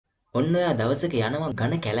ඔන්න ඔයා දවසක යනවා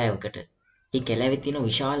ඝන කැලෑවකට. ඒ කැලෑවේ තියෙන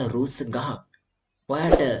විශාල රූස්ස ගහක්.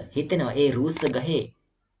 ඔයාට හිතෙනවා ඒ රූස්ස ගහේ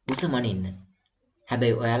උස මනින්න.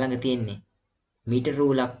 හැබැයි ඔයා ළඟ තියෙන්නේ මීටර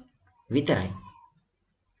රූලක් විතරයි.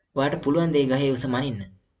 ඔයාට පුළුවන් දේ ගහේ උස මනින්න.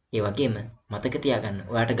 ඒ වගේම මතක තියාගන්න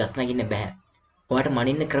ඔයාට ගස් නගින්න බෑ. ඔයාට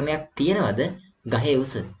මනින්න ක්‍රමයක් තියෙනවද ගහේ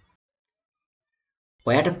උස?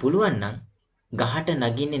 ඔයාට පුළුවන් නම් ගහට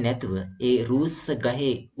නගින්නේ නැතුව ඒ රූස්ස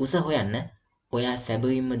ගහේ උස හොයන්න ඔයා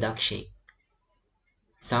සැබවින්ම දක්ෂයෙක්.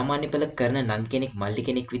 සාමාන්‍ය පෙළ කරන නම් කෙනෙක් මල්ලි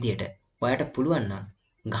කෙනෙක් විදියට ඔයාට පුළුවන් නම්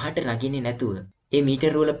ගහට නගින්නේ නැතුව ඒ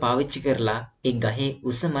මීටර රූල පාවිච්චි කරලා ඒ ගහේ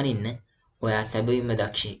උස මනින්න ඔයා සැබවින්ම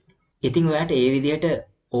දක්ෂයෙක්. ඉතින් ඔයාට ඒ විදිහට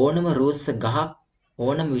ඕනම රූස්ස ගහක්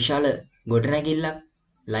ඕනම විශාල ගොඩනැගිල්ලක්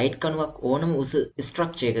ලයිට් කණුවක් ඕනම උස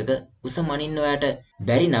ස්ට්‍රක්චර් එකක උස මනින්න ඔයාට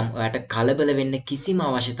බැරි නම් ඔයාට කලබල වෙන්න කිසිම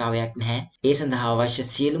අවශ්‍යතාවයක් නැහැ. ඒ සඳහා අවශ්‍ය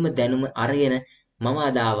සියලුම දැනුම අරගෙන මම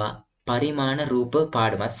අද ආවා පරිමාණ රූප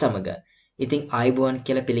පාඩමත් සමග. ඉතින් ආයුබෝවන්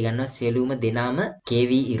කියලා පිළිගන්නවා සියලුම දෙනාම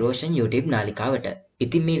KV Iroshan YouTube නාලිකාවට.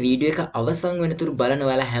 ඉතින් මේ වීඩියෝ එක අවසන් වෙනතුරු බලන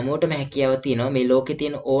ඔයාලා හැමෝටම හැකියාව තියෙනවා මේ ලෝකේ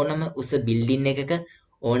තියෙන ඕනම උස බිල්ඩින් එකක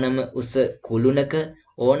ඕනම උස කුළුණක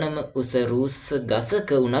ඕනම උස රූස්ස ගසක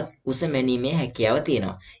වුණත් උස මැනීමේ හැකියාව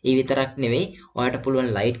තියෙනවා. ඒ විතරක් නෙවෙයි ඔයාට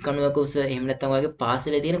පුළුවන් ලයිට් කණුවක උස එහෙම නැත්නම් ඔයාගේ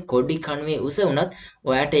පාසලේ තියෙන කොඩි කණුවේ උස වුණත්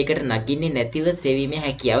ඔයාට ඒකට නගින්නේ නැතිව සෙවීමේ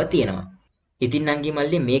හැකියාව තියෙනවා. ඉතින් නංගි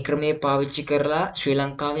මල්ලි මේ ක්‍රමය පාවිච්චි කරලා ශ්‍රී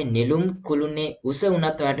ලංකාවේ නෙළුම් කුළුණේ උස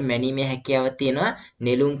වුණත් ඔයාලට මැනීමේ හැකියාව තියෙනවා.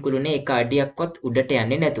 නෙළුම් කුළුණේ එක අඩියක්වත් උඩට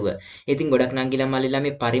යන්නේ නැතුව. ඉතින් ගොඩක් නංගිලා මල්ලිලා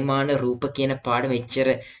මේ පරිමාණ රූප කියන පාඩම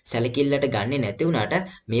එච්චර සැලකිල්ලට ගන්නෙ නැති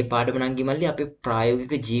වුණාට මේ පාඩම නංගි මල්ලි අපේ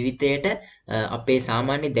ප්‍රායෝගික ජීවිතයට අපේ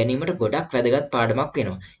සාමාන්‍ය දැනීමට ගොඩක් වැදගත් පාඩමක්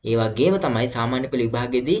වෙනවා. ඒ වගේම තමයි සාමාන්‍ය පෙළ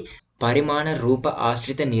විභාගෙදී පරිමාණ රූප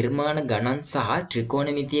ආශ්‍රිත නිර්මාණ ගණන් සහ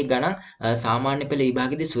ත්‍රිකෝණමිතිය ගණන් සාමාන්‍ය පෙළ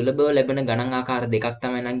විභාගයේදී සුලභව ලැබෙන ගණන් ආකාර දෙකක්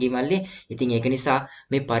තමයි නංගි මල්ලි. ඉතින් ඒක නිසා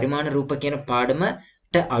මේ පරිමාණ රූප කියන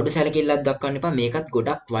පාඩමට අඩු සැලකිල්ලක් දක්වන්න එපා. මේකත්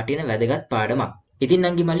ගොඩක් වටින වැදගත් පාඩමක්. ඉතින්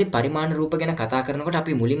නංගි මල්ලි පරිමාණ රූප ගැන කතා කරනකොට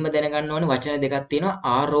අපි මුලින්ම දැනගන්න ඕනේ වචන දෙකක් තියෙනවා.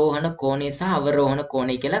 ආරෝහණ කෝණය සහ අවරෝහණ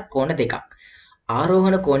කෝණය කියලා කෝණ දෙකක්.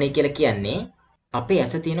 ආරෝහණ කෝණය කියලා කියන්නේ අපේ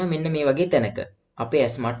ඇස තියෙනවා මෙන්න මේ වගේ තැනක. අපේ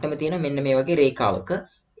ඇස් මට්ටම තියෙනවා මෙන්න මේ වගේ රේඛාවක.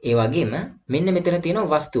 ඒ වගේම මෙන්න මෙතන තියෙන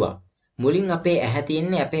වස්තුවක්. මුලින් අපේ ඇහැ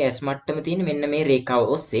තියෙන්නේ අපේ ඇස් මට්ටම තියෙන මෙන්න මේ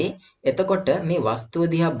රේඛාව ඔස්සේ. එතකොට මේ වස්තුව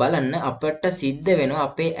දිහා බලන්න අපට සිද්ධ වෙනවා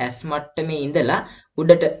අපේ ඇස් මට්ටමේ ඉඳලා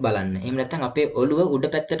උඩට බලන්න. එහෙම නැත්නම් අපේ ඔළුව උඩ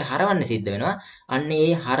පැත්තට හරවන්න සිද්ධ වෙනවා. අන්න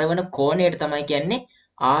ඒ හරවන කෝණයට තමයි කියන්නේ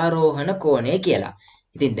ආරෝහණ කෝණය කියලා.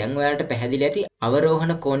 ඉතින් දැන් ඔයාලට පැහැදිලි ඇති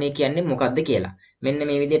අවරෝහණ කෝණය කියන්නේ මොකක්ද කියලා. මෙන්න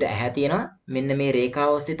මේ විදිහට ඇහැ තියෙනවා. මෙන්න මේ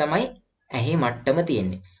රේඛාව ඔස්සේ තමයි ඇහි මට්ටම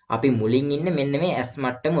තියෙන්නේ. අපි මුලින් ඉන්නේ මෙන්න මේ ඇස්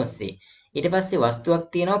මට්ටම ඔස්සේ. ඊට පස්සේ වස්තුවක්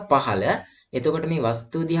තියෙනවා පහළ. එතකොට මේ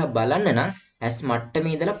වස්තුව දිහා බලන්න නම් ඇස්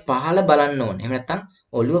මට්ටමේ ඉඳලා පහළ බලන්න ඕන. එහෙම නැත්නම්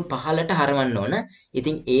ඔළුව පහළට හරවන්න ඕන.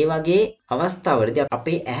 ඉතින් ඒ වගේ අවස්ථාවලදී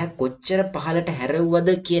අපේ ඇහැ කොච්චර පහළට හැරෙව්වද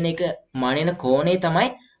කියන එක මානෙන කෝණය තමයි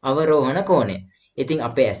අවරෝහණ කෝණය. ඉතින්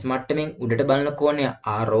අපේ ඇස් මට්ටමින් උඩට බලන කෝණය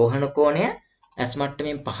ආරෝහණ කෝණය, ඇස්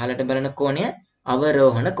මට්ටමින් පහළට බලන කෝණය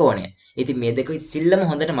අවරෝහණ කෝණය. ඉතින් මේ දෙක ඉස්සෙල්ලම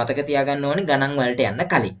හොඳට මතක තියාගන්න ඕනේ ගණන් වලට යන්න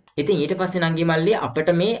කලින්. ඉතින් ඊට පස්සේ නංගි මල්ලි අපිට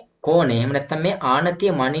මේ කෝණය එහෙම නැත්නම් මේ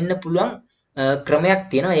ආනතිය මනින්න පුළුවන් ක්‍රමයක්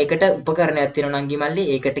තියෙනවා. ඒකට උපකරණයක් තියෙනවා නංගි මල්ලි.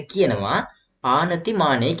 ඒකට කියනවා ආනති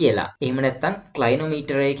මානය කියලා. එහෙම නැත්නම්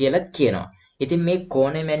ක්ලයිනෝමීටරය කියලා කියනවා. ඉතින් මේ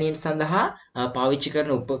කෝණය මැනීම සඳහා පාවිච්චි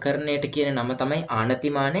කරන උපකරණයට කියන නම තමයි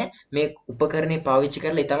ආනති මානය. මේ උපකරණය පාවිච්චි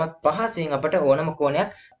කරලා ඊටමත් පහසුවෙන් අපට ඕනම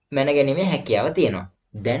කෝණයක් මැනගැනීමේ හැකියාව තියෙනවා.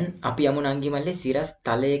 දැන් අපි යමු නංගි මල්ලි සිරස්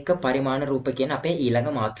තලයක පරිමාණ රූප කියන අපේ ඊළඟ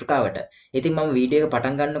මාතෘකාවට. ඉතින් මම වීඩියෝ එක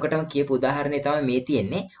පටන් ගන්නකොටම කියපු උදාහරණය තමයි මේ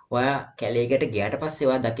තියෙන්නේ. ඔයා කැලේකට ගියාට පස්සේ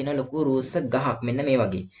ඔයා දකින්න ලොකු රූස්ස ගහක් මෙන්න මේ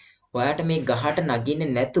වගේ. ඔයාට මේ ගහට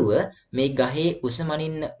නගින්නේ නැතුව මේ ගහේ උස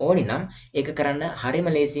මනින්න ඕනි නම් ඒක කරන්න හරිම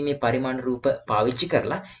ලේසි මේ පරිමාණ රූප පාවිච්චි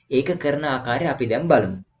කරලා ඒක කරන ආකාරය අපි දැන්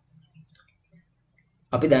බලමු.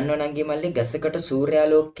 අපි දන්නවා නංගි මල්ලි ගසකට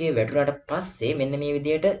සූර්යාලෝකයේ වැටුණාට පස්සේ මෙන්න මේ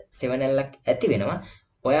විදිහට සෙවණැල්ලක් ඇති වෙනවා.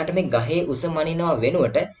 ඔයාට මේ ගහේ උස මනිනවා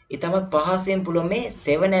වෙනුවට ඊටම පහසුවෙන් පුළුවන් මේ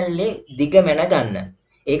සෙවණැල්ලේ දිග මැන ගන්න.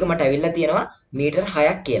 ඒක මට ඇවිල්ලා තියෙනවා මීටර්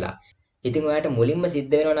 6ක් කියලා. ඉතින් ඔයාට මුලින්ම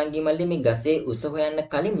සිද්ධ වෙනවා නංගි මල්ලි මේ ගසේ උස හොයන්න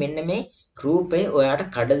කලින් මෙන්න මේ රූපය ඔයාට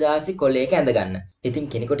කඩදාසි කොලයක ඇඳ ගන්න.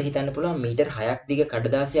 ඉතින් කෙනෙකුට හිතන්න පුළුවන් මීටර් 6ක් දිග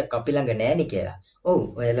කඩදාසියක් අපි ළඟ නැහෙනි කියලා. ඔව්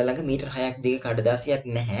ඔයාලා ළඟ මීටර් 6ක් දිග කඩදාසියක්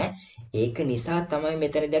නැහැ. ඒක නිසා තමයි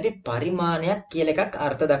මෙතනදී අපි පරිමාණයක් කියලා එකක්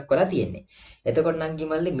අර්ථ දක්වලා තියෙන්නේ. එතකොට නංගි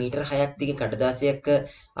මල්ලි මීටර් 6ක් දිග කඩදාසියක්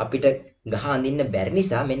අපිට ගහ අඳින්න බැරි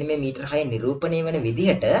නිසා මෙන්න මේ මීටර් 6 නිරූපණය වෙන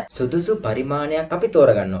විදිහට සුදුසු පරිමාණයක් අපි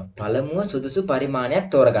තෝරගන්නවා. පළමුව සුදුසු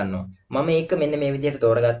පරිමාණයක් තෝරගන්නවා. මම ඒක මෙන්න මේ විදිහට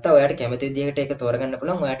තෝරගත්තා. ඔයාට කැමති විදිහට ඒක තෝරගන්න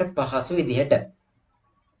පුළුවන්. ඔයාට පහසු විදිහට.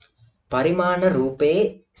 පරිමාණ රූපයේ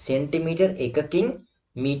සෙන්ටිමීටර් 1කින්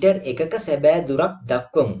මීටර් 1ක සැබෑ දුරක්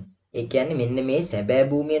දක්වමු. ඒ කියන්නේ මෙන්න මේ සැබෑ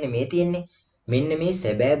භූමියනේ මේ තියෙන්නේ. මෙන්න මේ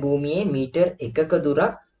සැබෑ භූමියේ මීටර් 1ක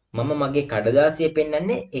දුරක් මම මගේ කඩදාසියේ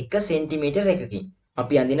පෙන්වන්නේ 1 සෙන්ටිමීටර් එකකින්.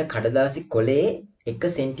 අපි අඳින කඩදාසි කොලේ 1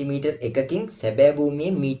 සෙන්ටිමීටර් එකකින් සැබෑ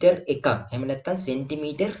භූමියේ මීටර් 1ක් එහෙම නැත්නම්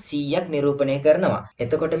සෙන්ටිමීටර් 100ක් නිරූපණය කරනවා.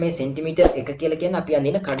 එතකොට මේ සෙන්ටිමීටර් 1 කියලා කියන්නේ අපි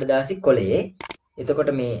අඳින කඩදාසි කොලේ.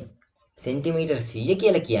 එතකොට මේ සෙන්ටිමීටර් 100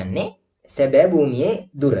 කියලා කියන්නේ සැබෑ භූමියේ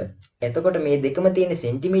දුර. එතකොට මේ දෙකම තියෙන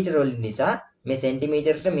සෙන්ටිමීටර වලින් නිසා මේ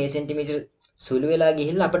සෙන්ටිමීටරට මේ සෙන්ටිමීටර සුළු වෙලා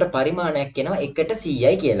ගිහිල්ලා අපට පරිමාණයක් එනවා 1ට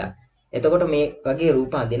 100යි කියලා. එතකොට මේ වගේ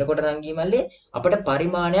රූප අඳිනකොට රංගී මල්ලේ අපට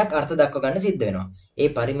පරිමාණයක් අර්ථ දක්ව ගන්න සිද්ධ වෙනවා. ඒ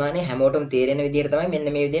පරිමාණය හැමෝටම තේරෙන විදිහට තමයි මෙන්න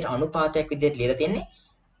මේ විදිහට අනුපාතයක් විදිහට ලියලා තියෙන්නේ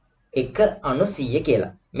 1/100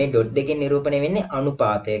 කියලා. මේ ඩොට් දෙකෙන් නිරූපණය වෙන්නේ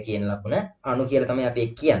අනුපාතය කියන ලකුණ. අණු කියලා තමයි අපි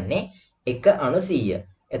කියන්නේ 1/100.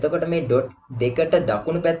 එතකොට මේ ඩොට් දෙකට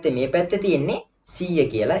දකුණු පැත්තේ මේ පැත්තේ තියෙන්නේ 100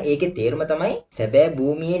 කියලා. ඒකේ තේරුම තමයි සැබෑ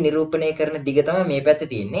භූමියේ නිරූපණය කරන දිග තමයි මේ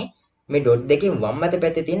පැත්තේ තියෙන්නේ. මේ ඩොට් දෙකෙන් වම් අත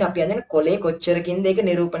පැත්තේ තියෙන අපි අඳින කොලේ කොච්චරකින්ද ඒක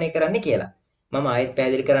නිරූපණය කරන්නේ කියලා. මම ආයෙත්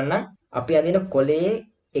පැහැදිලි කරන්නම්. අපි අඳින කොලේ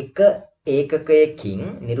එක ඒකකයකින්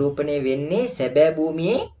නිරූපණය වෙන්නේ සැබෑ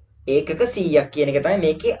භූමියේ ඒකක 100ක් කියන එක තමයි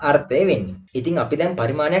මේකේ අර්ථය වෙන්නේ. ඉතින් අපි දැන්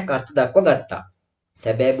පරිමාණයක් අර්ථ දක්ව ගත්තා.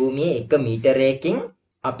 සැබෑ භූමියේ 1 මීටරයකින්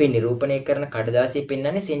අපි නිරූපණය කරන කඩදාසිය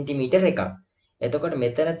පෙන්වන්නේ සෙන්ටිමීටර් 1ක්. එතකොට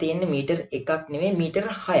මෙතන තියෙන්නේ මීටර් 1ක් නෙවෙයි මීටර්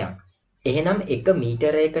 6ක්. එහෙනම් 1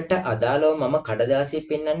 මීටරයකට අදාළව මම කඩදාසිය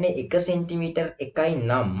පෙන්වන්නේ 1 සෙන්ටිමීටර් 1යි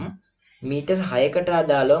නම් මීටර් 6කට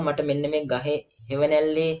අදාළව මට මෙන්න මේ ගහේ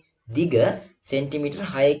හෙවණැල්ලේ දිග සෙන්ටිමීටර්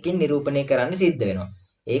 6කින් නිරූපණය කරන්න සිද්ධ වෙනවා.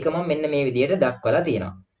 ඒක මම මෙන්න මේ විදිහට දක්වලා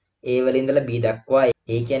තියෙනවා. A වල ඉඳලා B දක්වා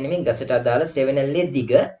ඒ කියන්නේ මේ ගසට අදාළ සෙවණැල්ලේ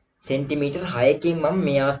දිග සෙන්ටිමීටර් 6කින් මම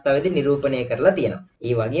මේ අවස්ථාවේදී නිරූපණය කරලා තියෙනවා.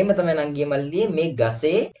 ඒ වගේම තමයි නංගිය මල්ලියේ මේ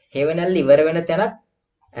ගසේ හෙවණැල්ල ඉවර වෙන තැනත්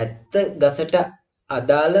ඇත්ත ගසට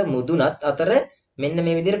අදාළ මුදුනත් අතර මෙන්න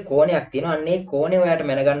මේ විදිහට කෝණයක් තියෙනවා. අන්න ඒ කෝණය ඔයාලට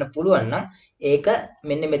මැනගන්න පුළුවන් නම් ඒක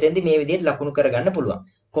මෙන්න මෙතෙන්දී මේ විදිහට ලකුණු කරගන්න පුළුවන්.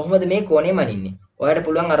 කොහොමද මේ කෝණය මනින්නේ? ඔයාලට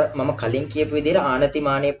පුළුවන් අර මම කලින් කියපු විදිහට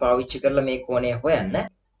ආනතිමානය පාවිච්චි කරලා මේ කෝණය හොයන්න.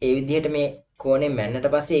 ඒ විදිහට මේ කෝණය මැන්නට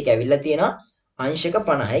පස්සේ ඒක ඇවිල්ලා තියෙනවා අංශක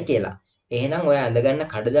 50යි කියලා. එහෙනම් ඔයා අඳගන්න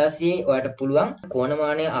කඩදාසියේ ඔයාට පුළුවන්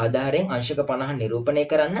කෝණමානය ආධාරයෙන් අංශක 50 නිරූපණය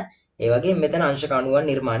කරන්න. ඒ වගේම මෙතන අංශක 90ක්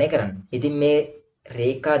නිර්මාණය කරන්න. ඉතින් මේ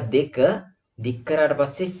රේඛා දෙක දික් කරාට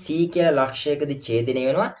පස්සේ C කියලා ලක්ෂයකදී ඡේදනය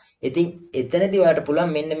වෙනවා. ඉතින් එතනදී ඔයාට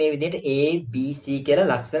පුළුවන් මෙන්න මේ විදිහට ABC කියලා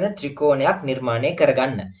ලස්සන ත්‍රිකෝණයක් නිර්මාණය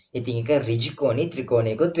කරගන්න. ඉතින් ඒක ඍජුකෝණී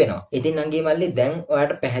ත්‍රිකෝණයකුත් වෙනවා. ඉතින් නංගී මල්ලි දැන්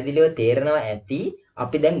ඔයාට පැහැදිලිව තේරෙනවා ඇති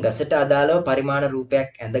අපි දැන් ගසට අදාළව පරිමාණ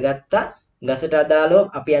රූපයක් ඇඳගත්තා. ගසට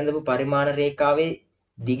අදාළව අපි අඳපු පරිමාණ රේඛාවේ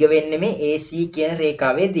දිග වෙන්නේ මේ AC කියන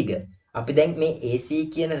රේඛාවේ දිග. අපි දැන් මේ AC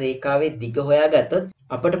කියන රේඛාවේ දිග හොයාගත්තොත්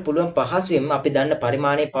අපිට පුළුවන් පහසුවෙන්ම අපි දන්න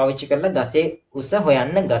පරිමාණය පාවිච්චි කරලා ගසේ උස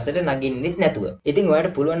හොයන්න ගසට නගින්නෙත් නැතුව. ඉතින්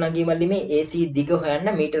ඔයාලට පුළුවන් නගී මල්ලි මේ AC දිග හොයන්න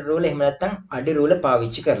මීටර රූල එහෙම නැත්නම් අඩි රූල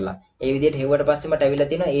පාවිච්චි කරලා. ඒ විදිහට හෙව්වට පස්සේ මට අවිලා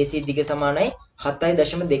තියෙනවා AC දිග සමානයි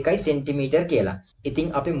 7.2 සෙන්ටිමීටර් කියලා.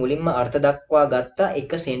 ඉතින් අපි මුලින්ම අර්ථ දක්වා ගත්ත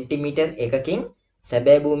 1 සෙන්ටිමීටර් එකකින්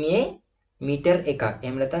සැබෑ භූමියේ මීටර් 1ක්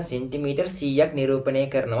එහෙම නැත්නම් සෙන්ටිමීටර් 100ක් නිරූපණය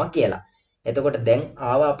කරනවා කියලා. එතකොට දැන්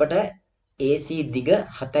ආව අපට AC දිග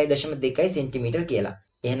 7.2 සෙන්ටිමීටර් කියලා.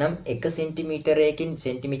 එහෙනම් 1 සෙන්ටිමීටරයකින්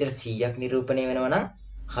සෙන්ටිමීටර් 100ක් නිරූපණය වෙනවා නම්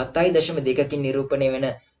 7.2කින් නිරූපණය වෙන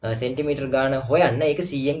සෙන්ටිමීටර් ගාන හොයන්න ඒක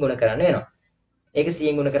 100ෙන් ගුණ කරන්න වෙනවා. ඒක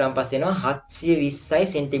 100ෙන් ගුණ කරාන් පස්සේ එනවා 720යි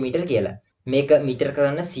සෙන්ටිමීටර් කියලා. මේක මීටර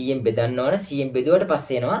කරන්න 100ෙන් බෙදන්න ඕන. 100ෙන් බෙදුවට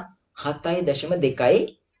පස්සේ එනවා 7.2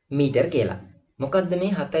 මීටර කියලා. මොකද්ද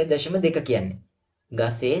මේ 7.2 කියන්නේ?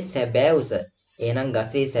 ගසේ සැබෑ උස. එහෙනම්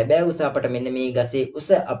ගසේ සැබෑ උස අපට මෙන්න මේ ගසේ උස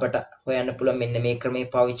අපට හොයන්න පුළුවන් මෙන්න මේ ක්‍රමය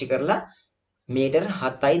පාවිච්චි කරලා මීටර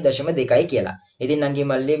 7.2යි කියලා. ඉතින් නංගි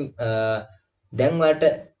මල්ලි දැන් ඔයාලට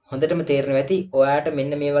හොඳටම තේරෙනවා ඇති ඔයාලට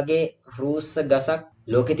මෙන්න මේ වගේ රූස්ස ගසක්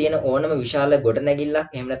ලෝකේ තියෙන ඕනම විශාල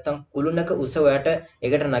ගොඩනැගිල්ලක් එහෙම නැත්නම් කුළුණක උස ඔයාලට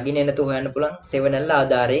ඒකට නගින්නේ නැතුව හොයන්න පුළුවන් සෙවණැල්ල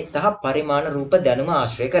ආධාරයෙන් සහ පරිමාණ රූප දැනුම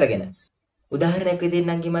ආශ්‍රය කරගෙන. උදාහරණයක් විදිහට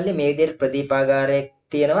නංගි මල්ලි මේ විදිහට ප්‍රදීපාගාරයක්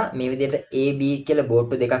තියෙනවා. මේ විදිහට AB කියලා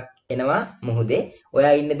බෝට්ටු දෙකක් එනවා මුහුදේ.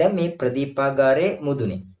 ඔයා ඉන්නේ දැන් මේ ප්‍රදීපාගාරයේ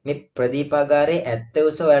මුදුනේ. මේ ප්‍රදීපාගාරයේ ඇත්ත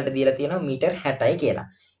උස ඔයාලට දීලා තියෙනවා මීටර් 60යි කියලා.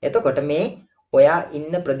 එතකොට මේ ඔයා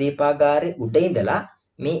ඉන්න ප්‍රදීපාගාරයේ උඩ ඉඳලා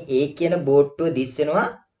මේ A කියන බෝට්ටුව දිස් වෙනවා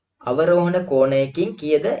අවරෝහණ කෝණයකින්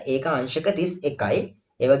කීයද? ඒක අංශක 31යි.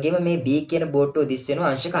 ඒ වගේම මේ B කියන බෝට්ටුව දිස්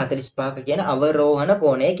වෙනවා අංශක 45ක කියන අවරෝහණ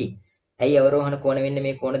කෝණයකින්. ඇයි අවරෝහණ කෝණ වෙන්නේ?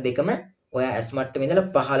 මේ කෝණ දෙකම ඔයා ඇස් මට්ටමේ ඉඳලා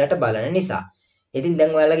පහළට බලන නිසා. ඉතින්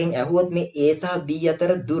දැන් ඔයාලගෙන් අහුවොත් මේ A සහ B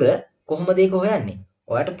අතර දුර කොහොමද ඒක හොයන්නේ?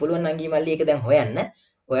 ඔයාට පුළුවන් නංගි මල්ලි ඒක දැන් හොයන්න.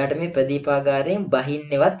 ඔයාට මේ ප්‍රදීපාගාරයෙන්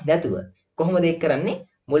බහින්නවත් නැතුව. කොහොමද ඒක කරන්නේ?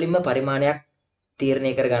 මුලින්ම පරිමාණයක්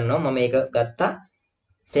තීරණය කරගන්නවා. මම ඒක ගත්තා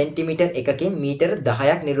සෙන්ටිමීටර් එකකින් මීටර්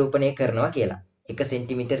 10ක් නිරූපණය කරනවා කියලා. 1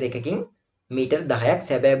 සෙන්ටිමීටර් එකකින් මීටර් 10ක්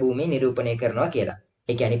සැබෑ භූමිය නිරූපණය කරනවා කියලා.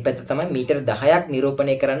 ඒකේ අනිත් පැත්ත තමයි මීටර් 10ක්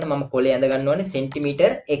නිරූපණය කරන්න මම කොලේ ඇඳ ගන්න ඕනේ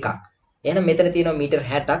සෙන්ටිමීටර් එකක්. එහෙනම් මෙතන තියෙනවා මීටර්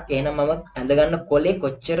 60ක්. එහෙනම් මම ඇඳ ගන්න කොලේ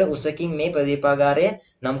කොච්චර උසකින් මේ ප්‍රදීපාගාරය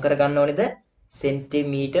නම් කර ගන්න ඕනේද?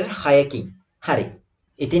 සෙන්ටිමීටර් 6කින්. හරි.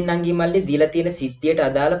 ඉතින් නංගි මල්ලි දීලා තියෙන සිද්ධියට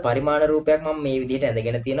අදාළ පරිමාණ රූපයක් මම මේ විදිහට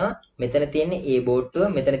ඇඳගෙන තියෙනවා. මෙතන තියෙන්නේ A බෝට්ටුව,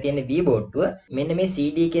 මෙතන තියෙන්නේ B බෝට්ටුව. මෙන්න මේ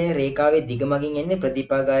CD කියන රේඛාවේ දිග මගින් එන්නේ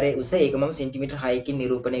ප්‍රදීපාගාරයේ උස. ඒක මම සෙන්ටිමීටර් 6කින්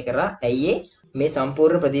නිරූපණය කරා. ඇයි මේ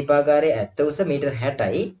සම්පූර්ණ ප්‍රදීපාගාරයේ ඇත්ත උස මීටර්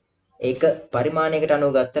 60යි. ඒක පරිමාණයකට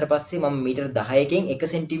අනුව ගත්තට පස්සේ මම මීටර් 10කින්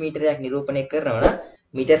 1 සෙන්ටිමීටරයක් නිරූපණය කරනවා නම්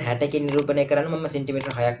මීටර් 60කින් නිරූපණය කරන්න මම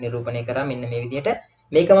සෙන්ටිමීටර් 6ක් නිරූපණය කරා. මෙන්න මේ විදිහට.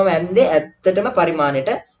 මේක මම ඇන්දේ ඇත්තටම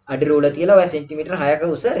පරිමාණයට අඩි රූල තියලා ඔය සෙන්ටිමීටර් 6ක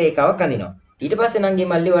උස රේඛාවක් අඳිනවා. ඊට පස්සේ නංගි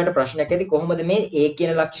මල්ලි ඔයාලට ප්‍රශ්නයක් ඇති කොහොමද මේ A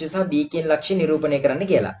කියන ලක්ෂ්‍ය සහ B කියන ලක්ෂ්‍ය නිරූපණය කරන්න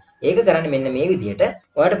කියලා. ඒක කරන්නේ මෙන්න මේ විදිහට.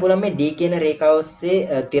 ඔයාලට පුළුවන් මේ D කියන රේඛාව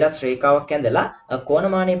ඔස්සේ තිරස් රේඛාවක් ඇඳලා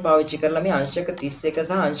කෝණමානය පාවිච්චි කරලා මේ අංශක 31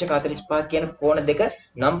 සහ අංශක 45 කියන කෝණ දෙක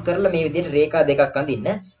නම් කරලා මේ විදිහට රේඛා දෙකක් අඳින්න.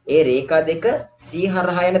 ඒ රේඛා දෙක C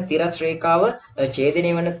හරහා යන තිරස් රේඛාව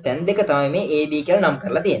ඡේදනය වන තැන් දෙක තමයි මේ AB කියලා නම්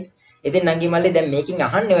කරලා තියෙන්නේ. ඉතින් නංගි මල්ලි දැන් මේකෙන්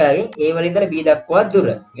අහන්නේ ඔයාගෙන් A වල ඉඳලා B දක්වා දුර.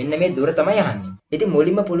 මෙන්න මේ දුර තමයි අහන්නේ. ඉතින්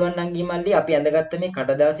මුලින්ම පුළුවන් නංගි මල්ලි අපි ඇඳගත්ත මේ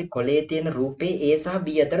කඩදාසි කොලේ තියෙන රූපේ A සහ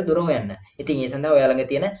B අතර දුර හොයන්න. ඉතින් ඒ සඳහා ඔයා ළඟ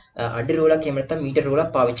තියෙන අඩි රූලක් එහෙම නැත්නම් මීටර රූලක්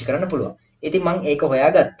පාවිච්චි කරන්න පුළුවන්. ඉතින් මම ඒක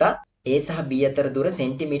හොයාගත්තා. A සහ B අතර දුර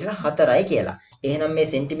සෙන්ටිමීටර 4යි කියලා. එහෙනම් මේ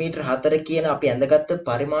සෙන්ටිමීටර 4 කියන අපි ඇඳගත්ත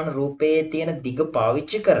පරිමාණ රූපයේ තියෙන දිග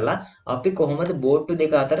පාවිච්චි කරලා අපි කොහොමද බෝට්ටු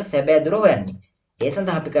දෙක අතර සැබෑ දුර හොයන්නේ? ඒ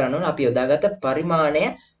සඳහා අපි කරන්න ඕන අපි යොදාගත්ත පරිමාණය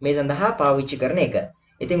මේ සඳහා පාවිච්චි කරන එක.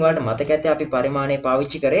 ඉතින් ඔයාලට මතක ඇති අපි පරිමාණය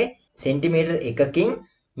පාවිච්චි කරේ සෙන්ටිමීටර් එකකින්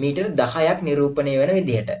මීටර් 10ක් නිරූපණය වෙන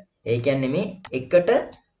විදිහට. ඒ කියන්නේ මේ 1ට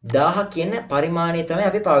 1000 කියන පරිමාණය තමයි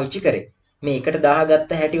අපි පාවිච්චි කරේ. මේ 1ට 1000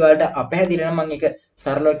 ගත්ත හැටි වලට අපහැදිලි නම් මම ඒක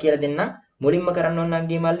සරලව කියලා දෙන්නම්. මුලින්ම කරන්න ඕන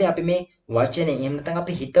නම් මල්ලි අපි මේ වචනේ එහෙම නැත්නම්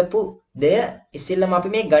අපි හිතපු දෙය ඉස්සෙල්ලාම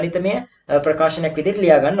අපි මේ ගණිතමය ප්‍රකාශනයක් විදිහට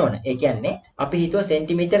ලියා ගන්න ඕන. ඒ කියන්නේ අපි හිතුවා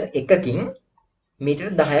සෙන්ටිමීටර් එකකින් මීටර්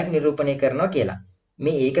 10ක් නිරූපණය කරනවා කියලා.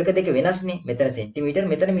 මේ ඒකක දෙක වෙනස්නේ. මෙතන සෙන්ටිමීටර්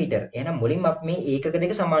මෙතන මීටර්. එහෙනම් මුලින්ම අපි මේ ඒකක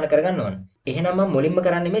දෙක සමාන කරගන්න ඕන. එහෙනම් මම මුලින්ම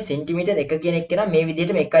කරන්නේ මේ සෙන්ටිමීටර් 1 කියන එක නම් මේ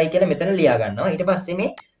විදිහටම 1යි කියලා මෙතන ලියා ගන්නවා. ඊට පස්සේ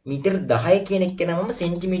මේ මීටර් 10 කියන එක නම් මම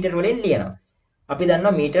සෙන්ටිමීටර් වලින් ලියනවා. අපි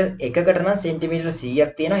දන්නවා මීටර් 1කට නම් සෙන්ටිමීටර් 100ක්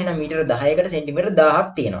තියෙනවා. එහෙනම් මීටර් 10කට සෙන්ටිමීටර් 1000ක්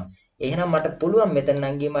තියෙනවා. එහෙනම් මට පුළුවන් මෙතන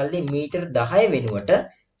නංගි මල්ලි මීටර් 10 වෙනුවට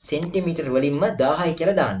සෙන්ටිමීටර් වලින්ම 1000යි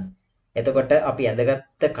කියලා දාන්න. එතකොට අපි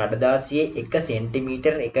ඇඳගත්ත කඩදාසියේ 1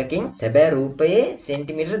 සෙන්ටිමීටර් එකකින් සැබෑ රූපයේ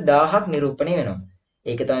සෙන්ටිමීටර් 1000ක් නිරූපණය වෙනවා.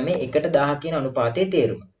 ඒක තමයි මේ 1ට 1000 කියන අනුපාතයේ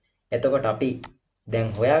තේරුම. එතකොට අපි දැන්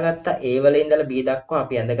හොයාගත්ත A වල ඉඳලා B දක්වා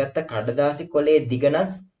අපි ඇඳගත්ත කඩදාසි කොලේ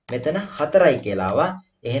දිගනස් මෙතන 4යි කියලා ආවා.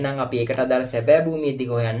 එහෙනම් අපි ඒකට අදාළ සැබෑ භූමියේ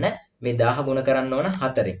දිග හොයන්න මේ 1000 ගුණ කරන්න ඕන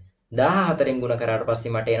 4ෙන්. 1000 4ෙන් ගුණ කරාට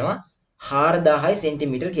පස්සේ මට එනවා 4000යි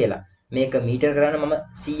සෙන්ටිමීටර් කියලා. මේක මීටර කරන්න මම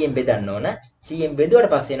 100ෙන් බෙදන්න ඕන. 100ෙන් බෙදුවට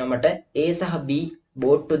පස්සේ එනවා මට A සහ B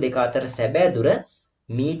බෝට්ටු දෙක අතර සැබෑ දුර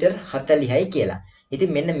මීටර් 40යි කියලා.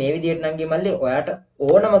 ඉතින් මෙන්න මේ විදිහට නංගි මල්ලි ඔයාට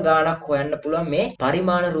ඕනම ගාණක් හොයන්න පුළුවන් මේ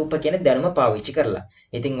පරිමාණ රූප කියන දැනුම පාවිච්චි කරලා.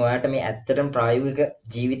 ඉතින් ඔයාට මේ ඇත්තටම ප්‍රායෝගික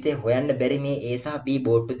ජීවිතේ හොයන්න බැරි මේ A සහ B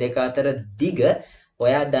බෝට්ටු දෙක අතර දිග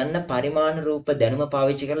ඔයා දන්න පරිමාණ රූප දැනුම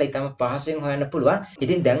පාවිච්චි කරලා ඊටම පහසුවෙන් හොයන්න පුළුවන්.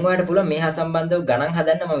 ඉතින් දැන් ඔයාලට පුළුවන් මේහා සම්බන්ධව ගණන්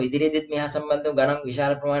හදන්න. මම ඉදිරියේදීත් මේහා සම්බන්ධව ගණන්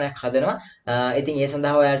විශාල ප්‍රමාණයක් හදනවා. ඉතින් ඒ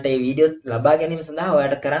සඳහා ඔයාලට මේ වීඩියෝස් ලබා ගැනීම සඳහා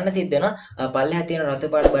ඔයාලට කරන්න සිද්ධ වෙනවා පල්ලෙහා තියෙන රතු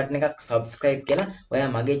පාට බටන් එකක් subscribe කියලා. ඔයා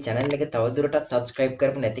මගේ channel එක තවදුරටත් subscribe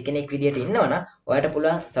කරපු නැති කෙනෙක් විදියට ඉන්නවනම් ඔයාලට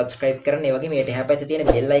පුළුවන් subscribe කරන්න. ඒ වගේම ඊට එහා පැත්තේ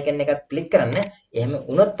තියෙන bell icon එකත් click කරන්න. එහෙම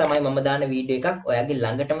වුණොත් තමයි මම දාන වීඩියෝ එකක් ඔයාගේ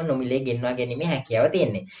ළඟටම නොමිලේ ගෙන්වා ගැනීමේ හැකියාව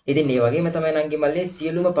තියෙන්නේ. ඉතින් මේ වගේම තමයි නංගි මල්ලේ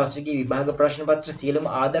සියලුම පසුගිය විභාග ප්‍රශ්න පත්‍ර, සියලුම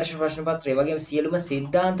ආදර්ශ ප්‍රශ්න පත්‍ර, ඒ වගේම සියලුම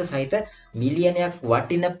සිද්ධාන්ත සහිත මිලියනයක්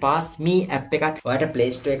වටින PassMe app එකක් ඔයාලට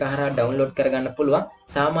Play Store එක හරහා download කරගන්න පුළුවන්.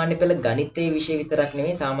 සාමාන්‍ය පෙළ ගණිතයේ විෂය විතරක්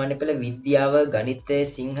නෙවෙයි, සාමාන්‍ය පෙළ විද්‍යාව, ගණිතය,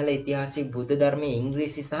 සිංහල ඉතිහාසය, බුද්ධ ධර්මයේ,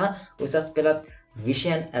 ඉංග්‍රීසි සහ උසස් පෙළත්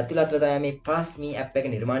විෂයන් ඇතුළත්ව තමයි මේ PassMe app එක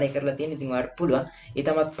නිර්මාණය කරලා තියෙන්නේ. ඉතින් ඔයාලට පුළුවන් ඒ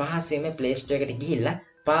තමයි පහසුවෙන්ම Play Store එකට ගිහිල්ලා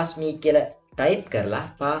PassMe කියලා type කරලා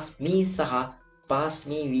PassMe සහ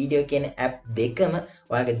PassMeVideo කියන app දෙකම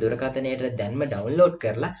ඔයාගේ දුරකථනයට දැන්ම download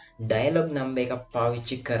කරලා dialog number එක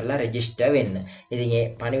පාවිච්චි කරලා register වෙන්න. ඉතින් මේ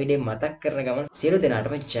පණිවිඩය මතක් කරන ගමන් සියලු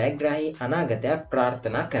දෙනාටම ජයග්‍රාහී අනාගතයක්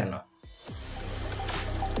ප්‍රාර්ථනා කරනවා.